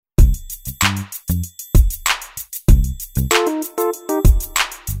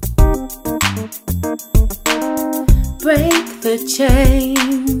Break the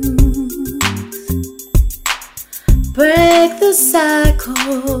chains, break the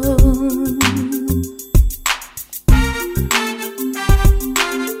cycle.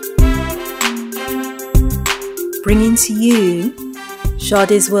 Bringing to you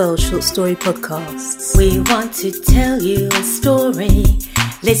Sade's World Short Story Podcasts. We want to tell you a story,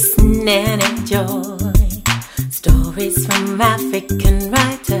 listen and enjoy. Stories from African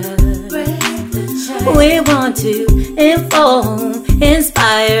writers. We want to inform,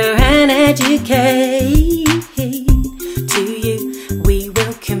 inspire and educate. To you we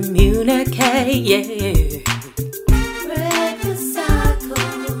will communicate, yeah. Break the cycle.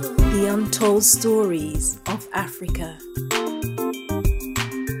 The untold stories of Africa.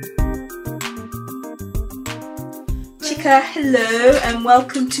 Chika, hello and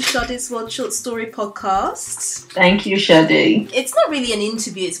welcome to Sade's World Short Story Podcast. Thank you, Sade. It's not really an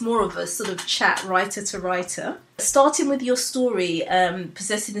interview, it's more of a sort of chat writer to writer. Starting with your story,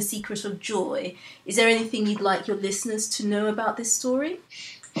 Possessing the Secret of Joy, is there anything you'd like your listeners to know about this story?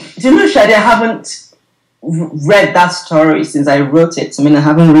 Do you know, Sade, I haven't read that story since I wrote it. I mean, I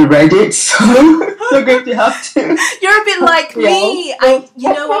haven't reread it, so you're going to have to. You're a bit like me.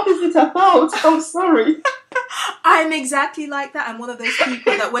 What is it about? I'm sorry. I'm exactly like that. I'm one of those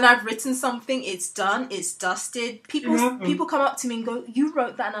people that when I've written something, it's done, it's dusted. People come up to me and go, "You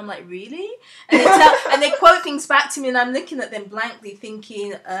wrote that?" And I'm like, "Really?" And they quote things back to me, and I'm looking at them blankly,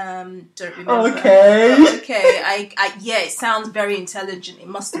 thinking, "Don't remember." Okay. Yeah, it sounds very intelligent. It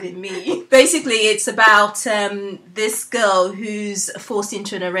must have been me. Basically, it's about this girl who's forced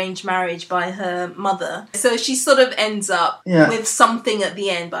into an arranged marriage by her mother. So she sort of ends up with something at the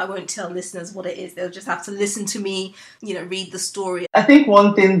end, but I won't tell listeners what it is. They'll just have to listen to me, read the story. I think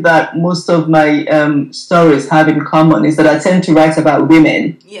one thing that most of my stories have in common is that I tend to write about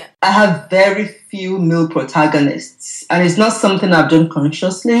women. Yeah. I have very few male protagonists, and it's not something I've done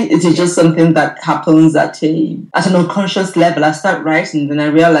consciously. It is just something that happens at an unconscious level. I start writing, then I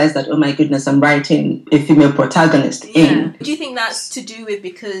realize that, oh my goodness, I'm writing a female protagonist in. Do you think that's to do with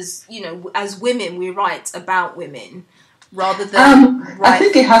because, as women, we write about women rather than I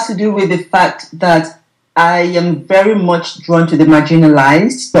think it has to do with the fact that I am very much drawn to the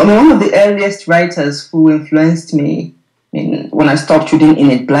marginalized. I mean, one of the earliest writers who influenced me when I stopped reading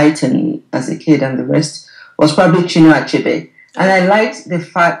Enid Blyton as a kid and the rest was probably Chinua Achebe. And I liked the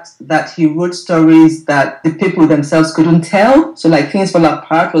fact that he wrote stories that the people themselves couldn't tell. So like Things Fall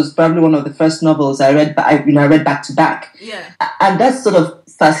Apart was probably one of the first novels I read back to back. Yeah. And that sort of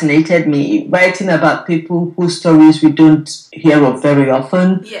fascinated me, writing about people whose stories we don't hear of very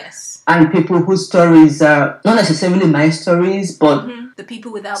often. Yes. And people whose stories are not necessarily my stories, but the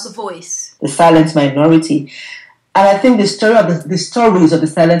people without the voice, the silent minority. And I think the stories of the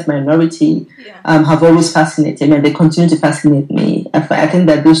silent minority have always fascinated me, and they continue to fascinate me. I think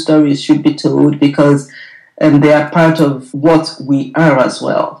that those stories should be told because they are part of what we are as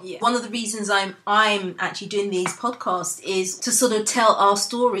well. Yeah. One of the reasons I'm actually doing these podcasts is to sort of tell our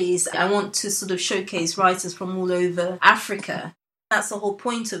stories. I want to sort of showcase writers from all over Africa. That's the whole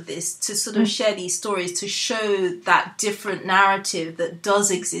point of this, to sort of share these stories, to show that different narrative that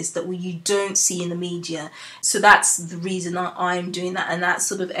does exist that you don't see in the media. So that's the reason I'm doing that, and that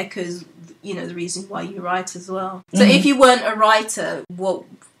sort of echoes, the reason why you write as well. So if you weren't a writer,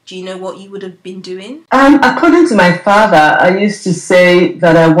 do you know what you would have been doing? According to my father, I used to say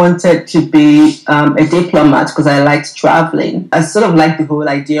that I wanted to be a diplomat because I liked traveling. I sort of liked the whole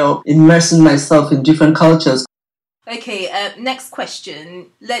idea of immersing myself in different cultures. Okay, next question.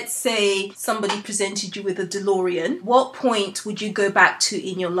 Let's say somebody presented you with a DeLorean. What point would you go back to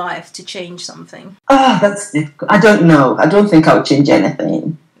in your life to change something? That's difficult. I don't know. I don't think I would change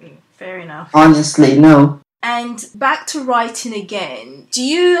anything. Fair enough. Honestly, no. And back to writing again, do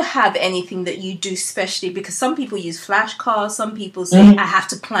you have anything that you do specially? Because some people use flashcards, some people say, I have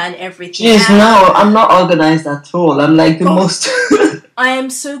to plan everything out. No, I'm not organized at all. I'm like the most... I am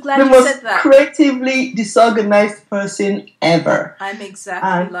so glad you said that. The most creatively disorganized person ever. I'm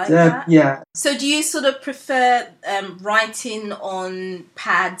exactly like that. Yeah. So do you sort of prefer writing on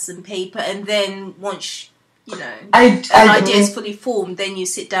pads and paper, and then once... an idea is fully formed, then you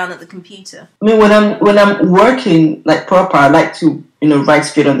sit down at the computer? I mean, when I'm working like proper, I like to write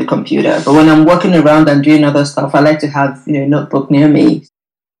straight on the computer. But when I'm walking around and doing other stuff, I like to have a notebook near me.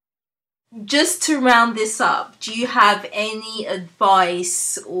 Just to round this up, do you have any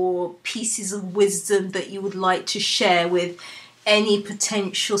advice or pieces of wisdom that you would like to share with any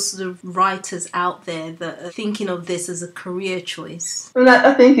potential sort of writers out there that are thinking of this as a career choice? Well,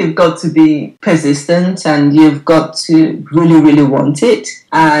 I think you've got to be persistent and you've got to really, really want it.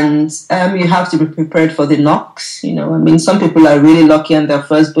 And you have to be prepared for the knocks. You know, I mean, some people are really lucky and their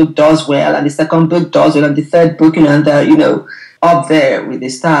first book does well and the second book does well and the third book, and they're, up there with the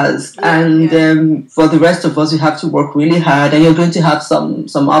stars. For the rest of us, you have to work really hard and you're going to have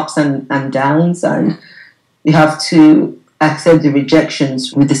some ups and downs, and you have to accept the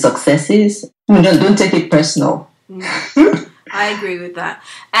rejections with the successes. Don't take it personal. I agree with that.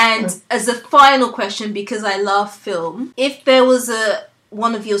 And as a final question, because I love film, if there was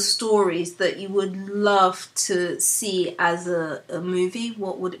one of your stories that you would love to see as a movie,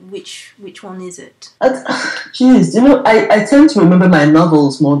 which one is it? Jeez, I tend to remember my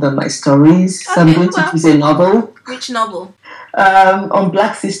novels more than my stories. So I'm going to choose a novel. Which novel? On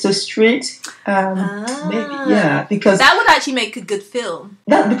Black Sister Street. Maybe, yeah, because that would actually make a good film.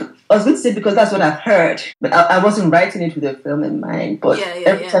 I was going to say because that's what I've heard, but I wasn't writing it with a film in mind. But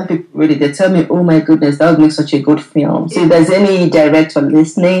every time people read it, they tell me, "Oh my goodness, that would make such a good film." So if there's any director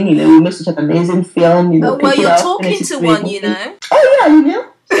listening, we make such an amazing film. Well, you're talking to one, Oh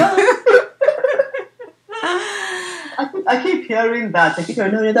yeah, I keep hearing that. I keep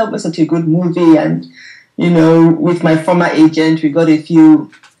hearing, "No, that was such a good movie," and with my former agent, we got a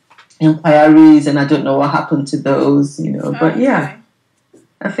few inquiries, and I don't know what happened to those. But yeah.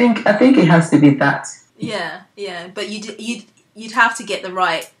 I think it has to be that. Yeah. But you'd have to get the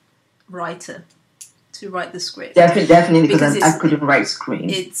right writer to write the script. Definitely, because I couldn't write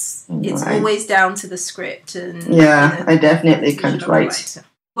screen. It's always down to the script, and I definitely can't write.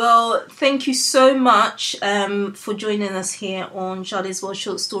 Well, thank you so much for joining us here on Jade's World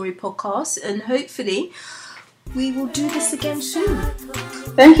Short Story Podcast, and hopefully we will do this again soon.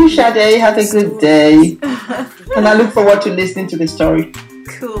 Thank you, Sade. Have a good day. And I look forward to listening to the story.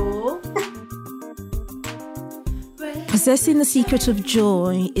 Cool. Possessing the Secret of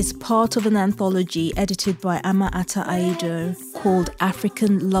Joy is part of an anthology edited by Ama-Ata Aido called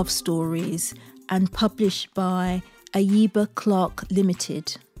African Love Stories and published by Ayiba Clark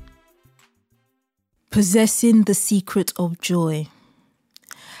Limited. Possessing the Secret of Joy.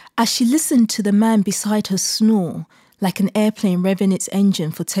 As she listened to the man beside her snore, like an airplane revving its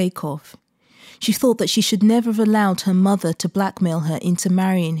engine for takeoff, she thought that she should never have allowed her mother to blackmail her into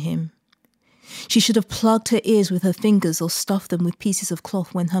marrying him. She should have plugged her ears with her fingers or stuffed them with pieces of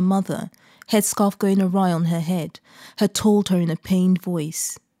cloth when her mother, headscarf going awry on her head, had told her in a pained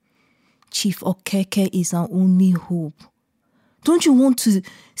voice, "Chief Okeke is our only hope. Don't you want to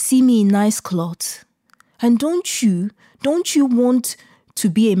see me in nice clothes? And don't you want to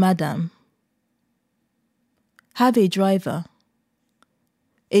be a madam? Have a driver,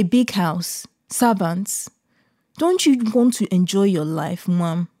 a big house, servants. Don't you want to enjoy your life,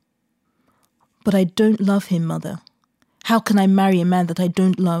 Mom? But I don't love him, Mother. How can I marry a man that I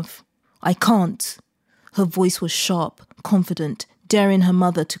don't love? I can't." Her voice was sharp, confident, daring her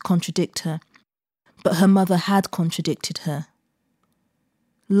mother to contradict her. But her mother had contradicted her.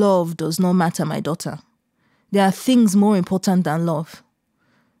 "Love does not matter, my daughter. There are things more important than love."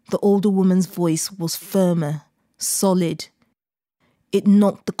 The older woman's voice was firmer, solid. It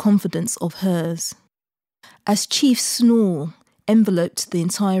knocked the confidence of hers. As Chief's snore enveloped the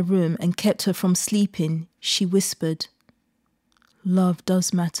entire room and kept her from sleeping, she whispered, "Love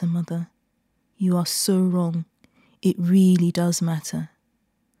does matter, Mother. You are so wrong. It really does matter."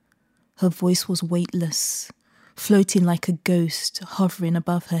 Her voice was weightless, floating like a ghost, hovering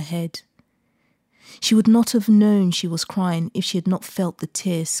above her head. She would not have known she was crying if she had not felt the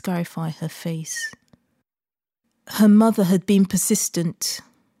tears scarify her face. Her mother had been persistent.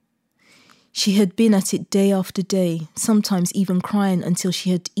 She had been at it day after day, sometimes even crying until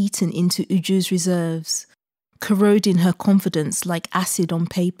she had eaten into Uju's reserves, corroding her confidence like acid on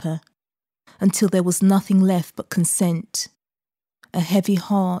paper, until there was nothing left but consent, a heavy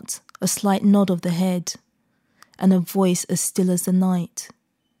heart, a slight nod of the head, and a voice as still as the night.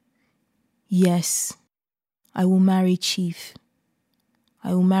 "Yes, I will marry Chief.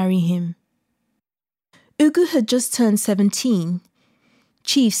 I will marry him." Ugu had just turned 17.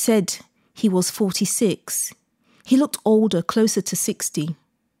 Chief said he was 46. He looked older, closer to 60.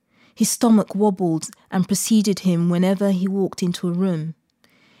 His stomach wobbled and preceded him whenever he walked into a room.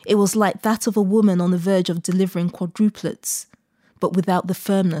 It was like that of a woman on the verge of delivering quadruplets, but without the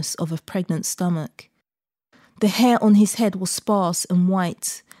firmness of a pregnant stomach. The hair on his head was sparse and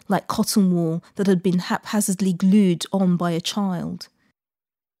white, like cotton wool that had been haphazardly glued on by a child.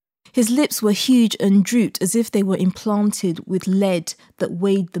 His lips were huge and drooped as if they were implanted with lead that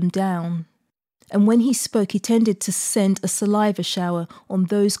weighed them down. and when he spoke, he tended to send a saliva shower on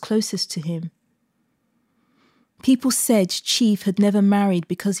those closest to him. People said Chief had never married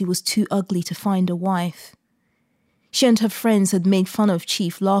because he was too ugly to find a wife. She and her friends had made fun of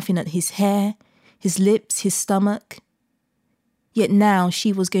Chief, laughing at his hair, his lips, his stomach. Yet now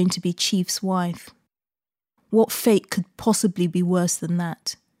she was going to be Chief's wife. What fate could possibly be worse than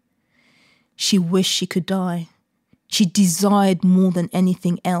that? She wished she could die. She desired more than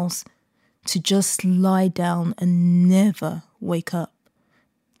anything else to just lie down and never wake up,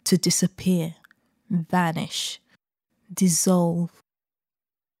 to disappear, vanish, dissolve,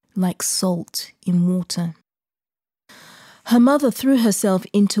 like salt in water. Her mother threw herself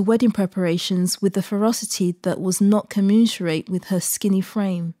into wedding preparations with a ferocity that was not commensurate with her skinny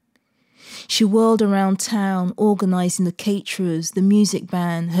frame. She whirled around town, organising the caterers, the music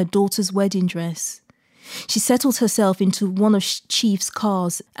band, her daughter's wedding dress. She settled herself into one of Chief's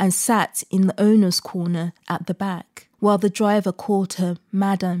cars and sat in the owner's corner at the back, while the driver called her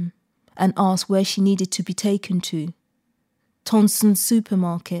Madam and asked where she needed to be taken to. Tonson's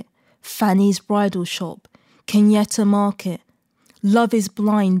Supermarket, Fanny's Bridal Shop, Kenyatta Market, Love is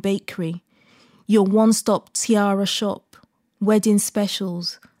Blind Bakery, your one-stop tiara shop, wedding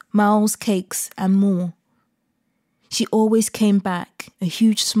specials, Miles Cakes and more. She always came back, a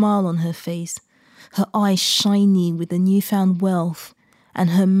huge smile on her face, her eyes shiny with the newfound wealth,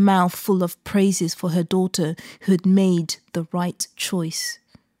 and her mouth full of praises for her daughter who had made the right choice.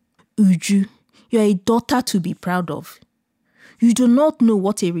 Uju, you're a daughter to be proud of. You do not know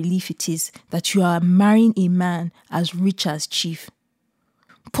what a relief it is that you are marrying a man as rich as Chief.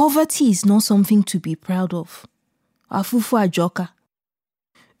 Poverty is not something to be proud of. Afufu Ajoka.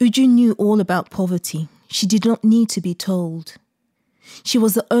 Uju knew all about poverty. She did not need to be told. She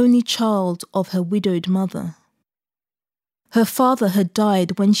was the only child of her widowed mother. Her father had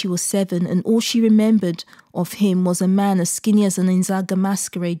died when she was 7, and all she remembered of him was a man as skinny as an Inzaga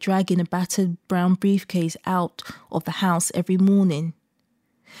masquerade dragging a battered brown briefcase out of the house every morning.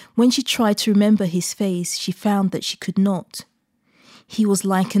 When she tried to remember his face, she found that she could not. He was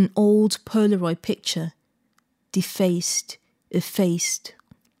like an old Polaroid picture, defaced, effaced,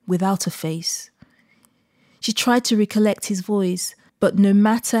 without a face. She tried to recollect his voice, but no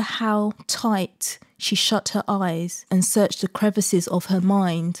matter how tight she shut her eyes and searched the crevices of her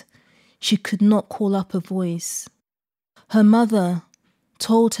mind, she could not call up a voice. Her mother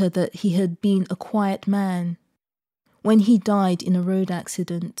told her that he had been a quiet man. When he died in a road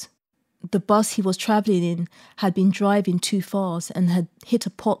accident, the bus he was travelling in had been driving too fast and had hit a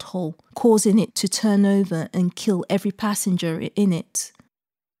pothole, causing it to turn over and kill every passenger in it.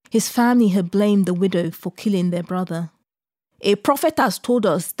 His family had blamed the widow for killing their brother. A prophet has told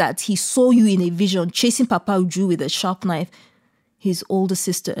us that he saw you in a vision chasing Papa Uju with a sharp knife, his older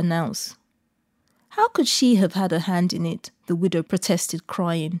sister announced. How could she have had a hand in it? The widow protested,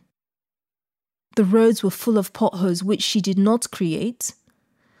 crying. The roads were full of potholes which she did not create.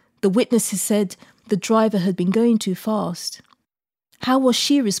 The witnesses said the driver had been going too fast. How was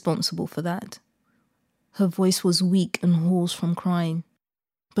she responsible for that? Her voice was weak and hoarse from crying,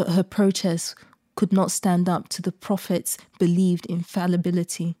 but her protest could not stand up to the prophet's believed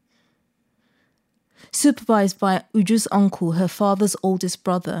infallibility. Supervised by Uju's uncle, her father's oldest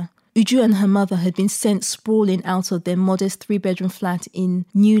brother, Uju and her mother had been sent sprawling out of their modest 3-bedroom flat in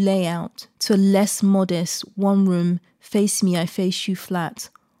New Layout to a less modest 1-room Face Me I Face You flat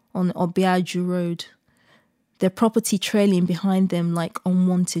on Obiaju Road, their property trailing behind them like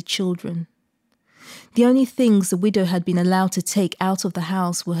unwanted children. The only things the widow had been allowed to take out of the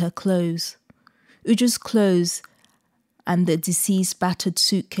house were her clothes. Uju's clothes and the deceased's battered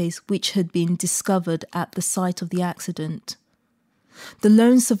suitcase which had been discovered at the site of the accident. The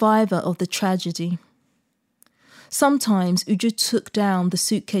lone survivor of the tragedy. Sometimes Uju took down the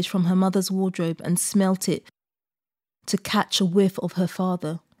suitcase from her mother's wardrobe and smelt it to catch a whiff of her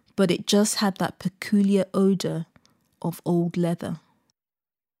father, but it just had that peculiar odour of old leather.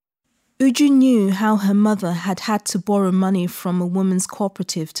 Uju knew how her mother had had to borrow money from a woman's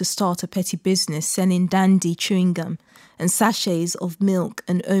cooperative to start a petty business selling dandy chewing gum and sachets of milk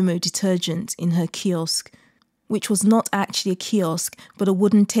and Omo detergent in her kiosk, which was not actually a kiosk but a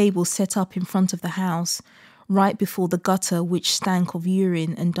wooden table set up in front of the house, right before the gutter which stank of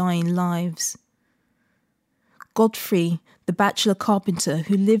urine and dying lives. Godfrey, the bachelor carpenter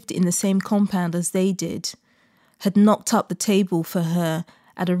who lived in the same compound as they did, had knocked up the table for her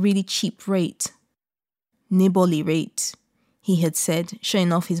at a really cheap rate. Nibbly rate, he had said,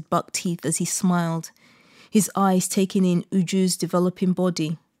 showing off his buck teeth as he smiled, his eyes taking in Uju's developing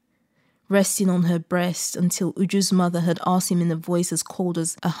body. resting on her breast until Uju's mother had asked him in a voice as cold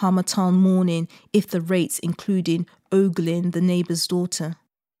as a Harmattan morning if the rates included ogling the neighbour's daughter.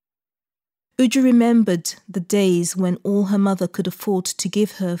 Uju remembered the days when all her mother could afford to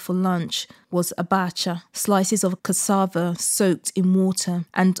give her for lunch was abacha, slices of cassava soaked in water,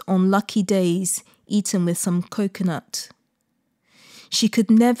 and on lucky days eaten with some coconut. She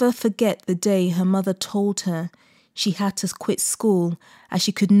could never forget the day her mother told her she had to quit school as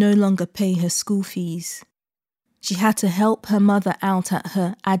she could no longer pay her school fees. She had to help her mother out at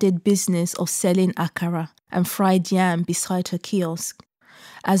her added business of selling akara and fried yam beside her kiosk.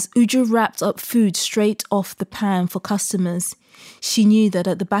 As Uju wrapped up food straight off the pan for customers, she knew that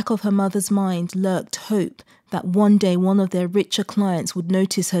at the back of her mother's mind lurked hope that one day one of their richer clients would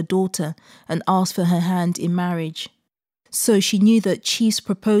notice her daughter and ask for her hand in marriage. So she knew that Chief's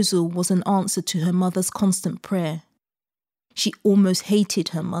proposal was an answer to her mother's constant prayer. She almost hated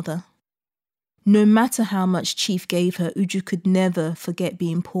her mother. No matter how much Chief gave her, Uju could never forget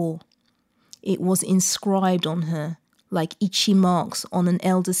being poor. It was inscribed on her, like ichi marks on an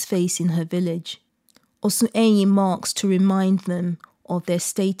elder's face in her village. Osuenyi marks to remind them of their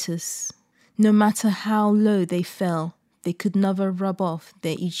status. No matter how low they fell, they could never rub off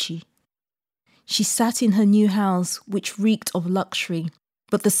their ichi. She sat in her new house, which reeked of luxury,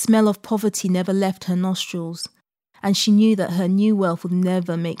 but the smell of poverty never left her nostrils, and she knew that her new wealth would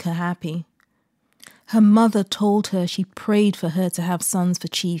never make her happy. Her mother told her she prayed for her to have sons for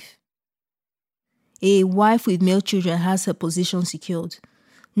Chief. A wife with male children has her position secured.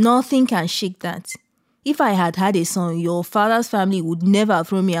 Nothing can shake that. If I had had a son, your father's family would never have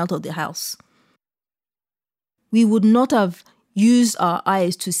thrown me out of the house. We would not have used our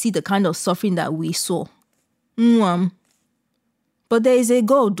eyes to see the kind of suffering that we saw. But there is a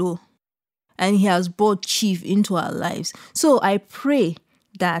God though, and he has brought Chief into our lives. So I pray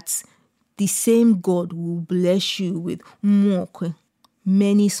that the same God will bless you with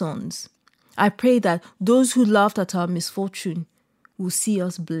many sons. I pray that those who laughed at our misfortune will see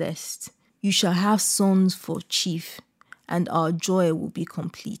us blessed. You shall have sons for Chief, and our joy will be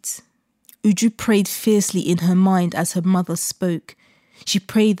complete. Uju prayed fiercely in her mind as her mother spoke. She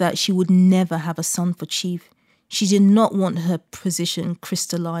prayed that she would never have a son for Chief. She did not want her position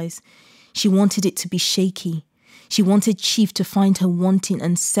crystallized. She wanted it to be shaky. She wanted Chief to find her wanting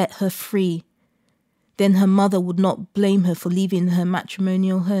and set her free. Then her mother would not blame her for leaving her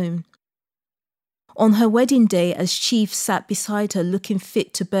matrimonial home. On her wedding day, as Chief sat beside her looking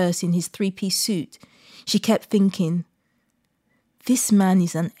fit to burst in his three-piece suit, she kept thinking, this man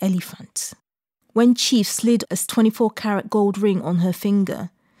is an elephant. When Chief slid a 24-carat gold ring on her finger,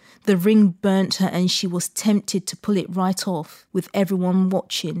 the ring burnt her and she was tempted to pull it right off, with everyone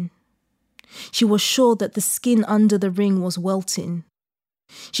watching. She was sure that the skin under the ring was welting.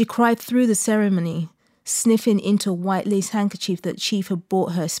 She cried through the ceremony, sniffing into a white lace handkerchief that Chief had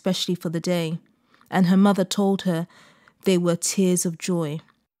bought her especially for the day, and her mother told her they were tears of joy.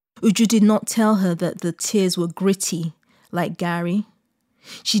 Uju did not tell her that the tears were gritty, like Gary.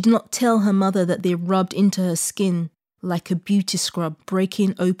 She did not tell her mother that they rubbed into her skin like a beauty scrub,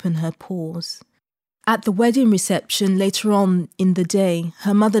 breaking open her pores. At the wedding reception later on in the day,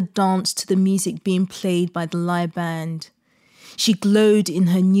 her mother danced to the music being played by the live band. She glowed in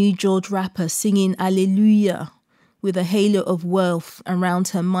her new George wrapper, singing Alleluia, with a halo of wealth around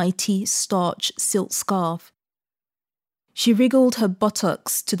her mighty starch silk scarf. She wriggled her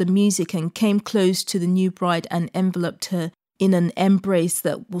buttocks to the music and came close to the new bride and enveloped her in an embrace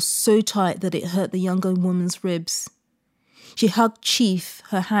that was so tight that it hurt the younger woman's ribs. She hugged Chief,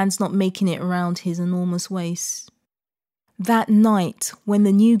 her hands not making it around his enormous waist. That night, when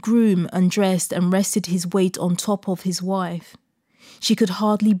the new groom undressed and rested his weight on top of his wife, she could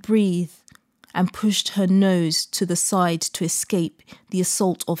hardly breathe and pushed her nose to the side to escape the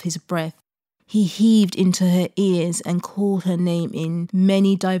assault of his breath. He heaved into her ears and called her name in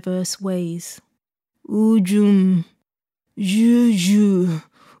many diverse ways. Ujum, Juju,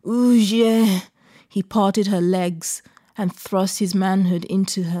 Uje. He parted her legs and thrust his manhood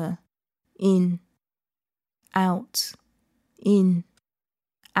into her. In, out, in,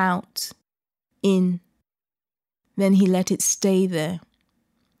 out, in. Then he let it stay there.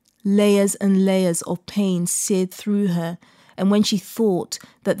 Layers and layers of pain seared through her, and when she thought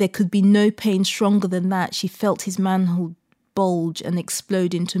that there could be no pain stronger than that, she felt his manhood bulge and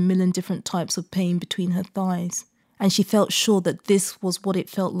explode into a million different types of pain between her thighs, and she felt sure that this was what it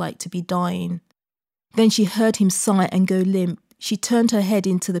felt like to be dying. Then she heard him sigh and go limp. She turned her head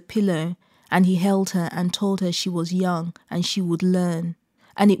into the pillow, and he held her and told her she was young and she would learn,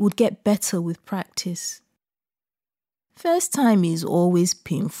 and it would get better with practice. First time is always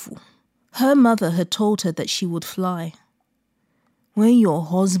painful, Her mother had told her that she would fly. When your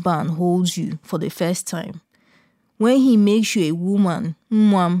husband holds you for the first time, when he makes you a woman,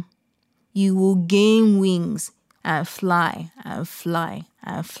 you will gain wings and fly and fly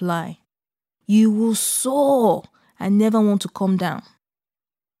and fly. You will soar and never want to come down.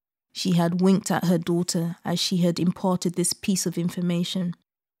 She had winked at her daughter as she had imparted this piece of information.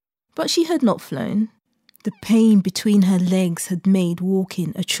 But she had not flown. The pain between her legs had made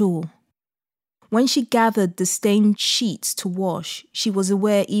walking a chore. When she gathered the stained sheets to wash, she was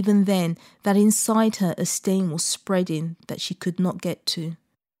aware even then that inside her a stain was spreading that she could not get to.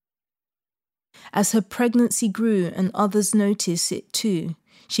 As her pregnancy grew and others noticed it too,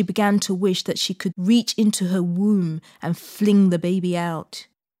 she began to wish that she could reach into her womb and fling the baby out.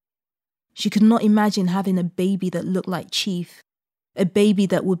 She could not imagine having a baby that looked like Chief, a baby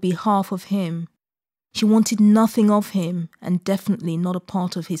that would be half of him. She wanted nothing of him and definitely not a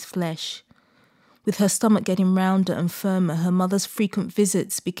part of his flesh. With her stomach getting rounder and firmer, her mother's frequent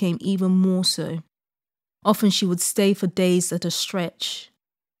visits became even more so. Often she would stay for days at a stretch.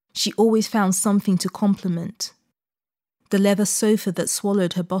 She always found something to compliment. The leather sofa that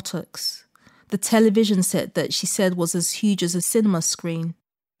swallowed her buttocks, the television set that she said was as huge as a cinema screen,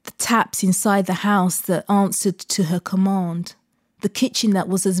 the taps inside the house that answered to her command, the kitchen that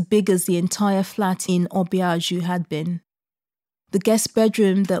was as big as the entire flat in Obiaju had been, the guest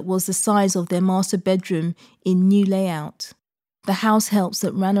bedroom that was the size of their master bedroom in new layout, the house helps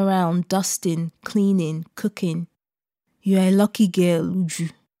that ran around dusting, cleaning, cooking. "You're a lucky girl,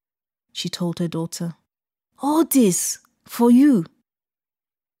 Uju," she told her daughter. "All this for you."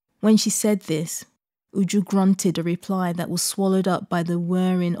 When she said this, Uju grunted a reply that was swallowed up by the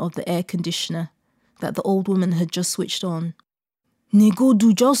whirring of the air conditioner that the old woman had just switched on.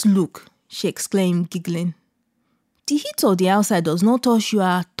 "Negodu, just look," she exclaimed, giggling. "The heat of the outside does not touch you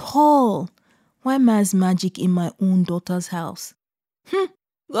at all. Why man's magic in my own daughter's house?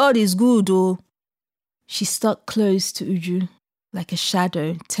 God is good, oh." She stuck close to Uju, like a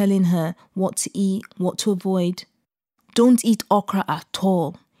shadow, telling her what to eat, what to avoid. "Don't eat okra at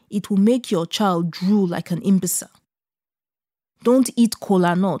all. It will make your child drool like an imbecile. Don't eat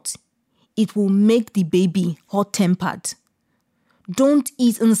kola nut. It will make the baby hot-tempered. Don't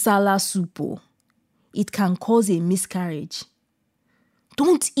eat nsala soup. It can cause a miscarriage.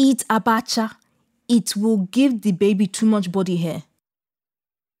 Don't eat abacha. It will give the baby too much body hair."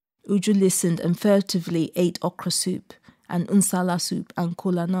 Uju listened and furtively ate okra soup and nsala soup and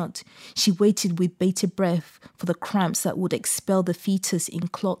kola nut. She waited with bated breath for the cramps that would expel the fetus in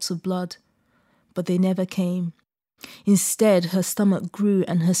clots of blood. But they never came. Instead, her stomach grew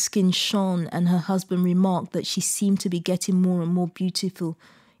and her skin shone, and her husband remarked that she seemed to be getting more and more beautiful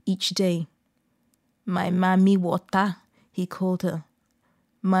each day. "My mammy water," he called her.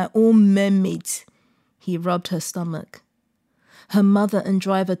 "My own mermaid." He rubbed her stomach. Her mother and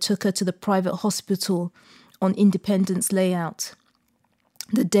driver took her to the private hospital on Independence Layout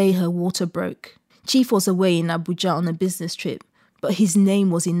the day her water broke. Chief was away in Abuja on a business trip, but his name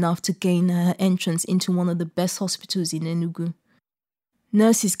was enough to gain her entrance into one of the best hospitals in Enugu.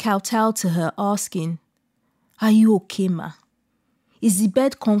 Nurses kowtowed to her, asking, "Are you okay, ma? Is the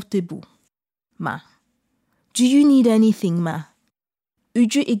bed comfortable, ma? Do you need anything, ma?"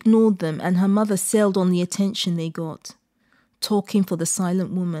 Uju ignored them, and her mother sailed on the attention they got, talking for the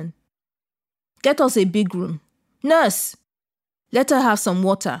silent woman. "Get us a big room. Nurse, let her have some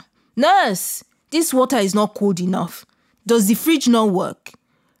water. Nurse, this water is not cold enough. Does the fridge not work?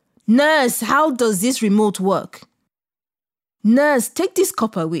 Nurse, how does this remote work? Nurse, take this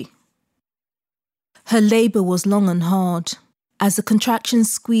cup away." Her labour was long and hard. As the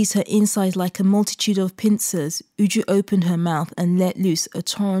contractions squeezed her inside like a multitude of pincers, Uju opened her mouth and let loose a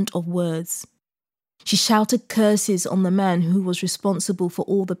torrent of words. She shouted curses on the man who was responsible for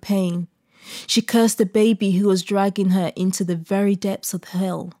all the pain. She cursed the baby who was dragging her into the very depths of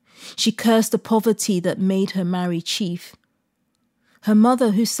hell. She cursed the poverty that made her marry Chief. Her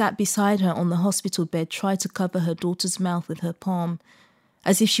mother, who sat beside her on the hospital bed, tried to cover her daughter's mouth with her palm,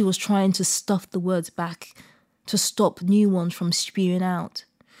 as if she was trying to stuff the words back to stop new ones from spewing out.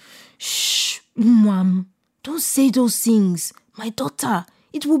 "Shh, Mom, don't say those things. My daughter,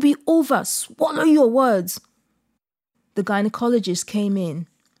 it will be over. Swallow your words." The gynecologist came in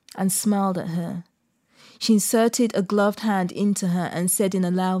and smiled at her. She inserted a gloved hand into her and said in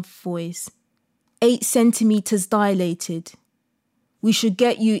a loud voice, 8 centimeters dilated. We should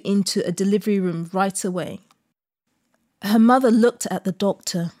get you into a delivery room right away." Her mother looked at the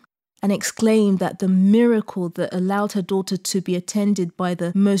doctor and exclaimed that the miracle that allowed her daughter to be attended by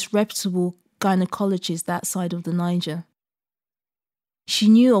the most reputable gynecologist that side of the Niger. She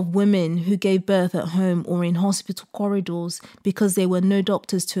knew of women who gave birth at home or in hospital corridors because there were no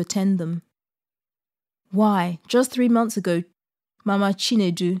doctors to attend them. Why? Just 3 months ago, Mama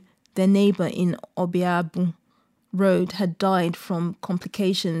Chinedu, their neighbour in Obiabu Road, had died from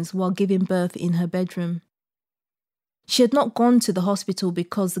complications while giving birth in her bedroom. She had not gone to the hospital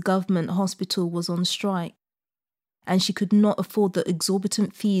because the government hospital was on strike, and she could not afford the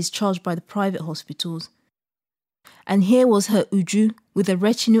exorbitant fees charged by the private hospitals. And here was her Uju with a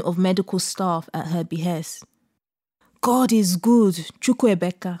retinue of medical staff at her behest. God is good,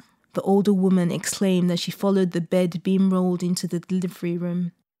 Chukwuebeka, the older woman exclaimed as she followed the bed being rolled into the delivery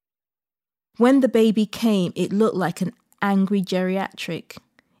room. When the baby came, it looked like an angry geriatric.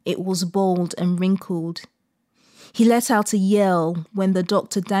 It was bald and wrinkled. He let out a yell when the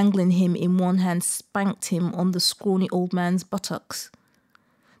doctor, dangling him in one hand, spanked him on the scrawny old man's buttocks.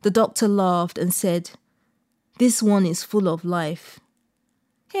 The doctor laughed and said, "This one is full of life."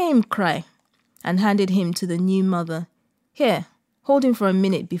 "Hear him cry," and handed him to the new mother. "Here, hold him for a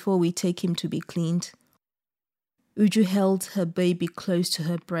minute before we take him to be cleaned." Uju held her baby close to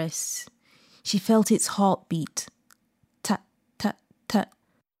her breasts. She felt its heartbeat. Tat, tat, tat.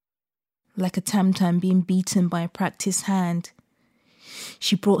 Like a tam-tam being beaten by a practiced hand.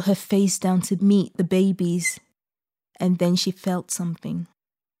 She brought her face down to meet the baby's, and then she felt something.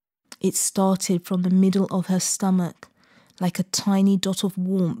 It started from the middle of her stomach, like a tiny dot of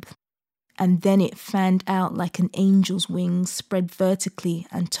warmth, and then it fanned out like an angel's wings spread vertically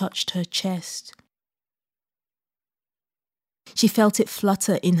and touched her chest. She felt it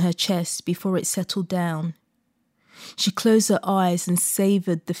flutter in her chest before it settled down. She closed her eyes and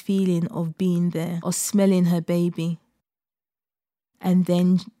savoured the feeling of being there, of smelling her baby. And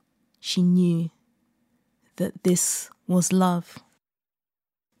then she knew that this was love.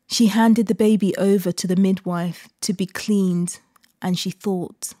 She handed the baby over to the midwife to be cleaned, and she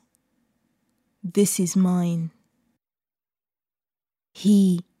thought, "This is mine.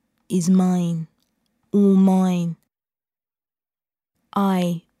 He is mine, all mine.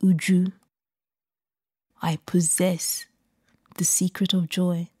 I, Uju, I possess the secret of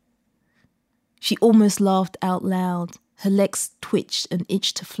joy." She almost laughed out loud. Her legs twitched and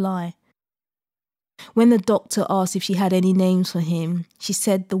itched to fly. When the doctor asked if she had any names for him, she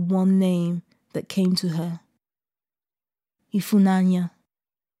said the one name that came to her. Ifunanya.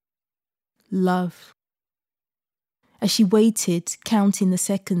 Love. As she waited, counting the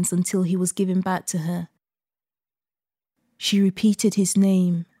seconds until he was given back to her, she repeated his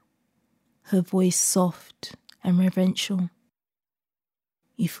name, her voice soft and reverential.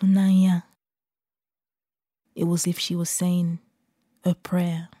 Ifunanya. It was as if she was saying a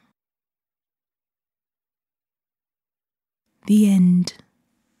prayer. The end.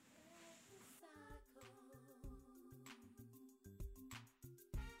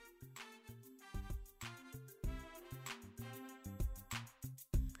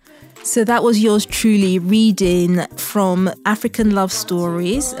 So that was yours truly reading from African Love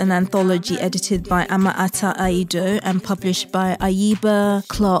Stories, an anthology edited by Ama-Ata Aido and published by Ayiba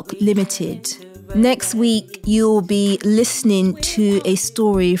Clark Limited. Next week, you'll be listening to a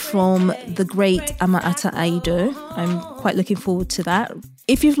story from the great Ama-Ata Aido. I'm quite looking forward to that.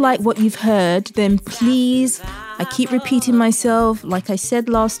 If you've liked what you've heard, then please, I keep repeating myself, like I said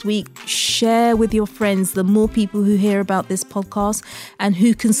last week, share with your friends. The more people who hear about this podcast and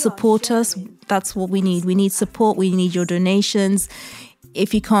who can support us, that's what we need. We need support. We need your donations.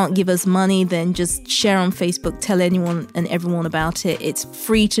 If you can't give us money, then just share on Facebook, tell anyone and everyone about it. It's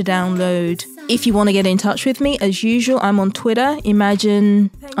free to download. If you want to get in touch with me, as usual, I'm on Twitter, imagine_this.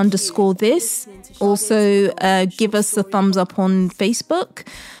 Also, give us a thumbs up on Facebook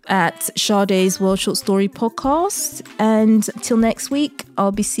at Sade's World Short Story Podcast. And till next week,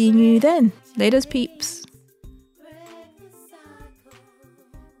 I'll be seeing you then. Laters, peeps.